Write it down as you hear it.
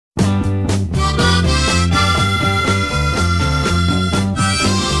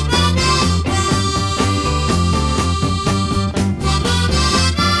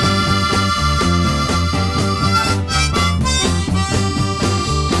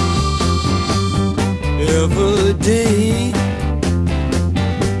Every day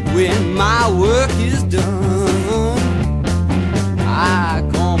when my work is done, I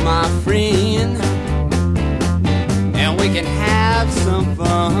call my friend and we can have some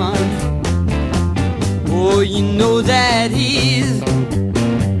fun. Oh, you know that he's,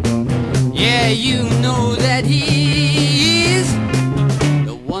 yeah, you know that he's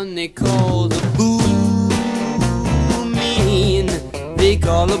the one they call the boo man. They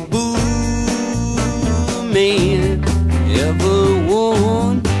call a boo man.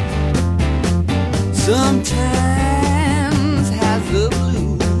 Everyone sometimes has the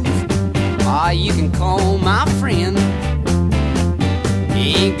blues. Ah, you can call my friend.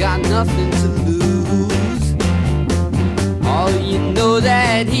 He ain't got nothing to lose. Oh, you know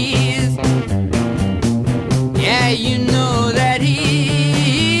that he's, yeah, you know that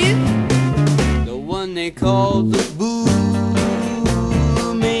he's the one they call the boo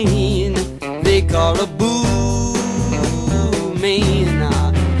man. They call a boo man.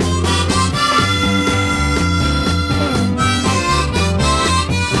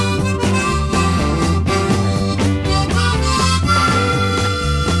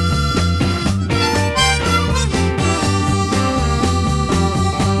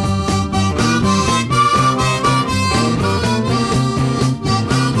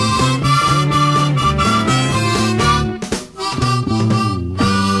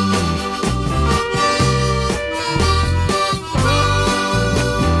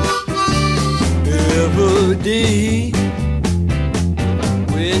 Every day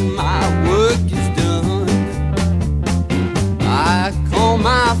when my work is done, I call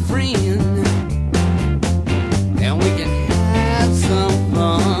my friend and we can have some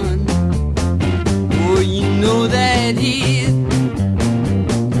fun. Oh, you know that he's,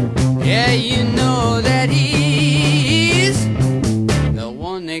 yeah, you know that he's the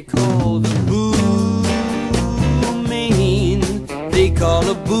one they call the boo man. They call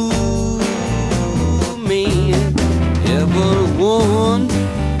a boo man. Everyone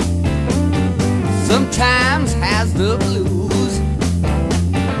sometimes has the blues.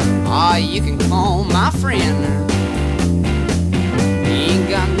 Ah, you can call my friend. He ain't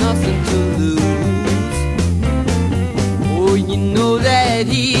got nothing to lose. Oh, you know that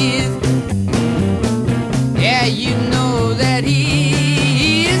he's, yeah, you know that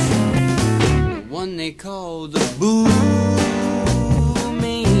he's the one they call the boo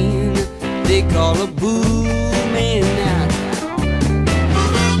man. They call a boo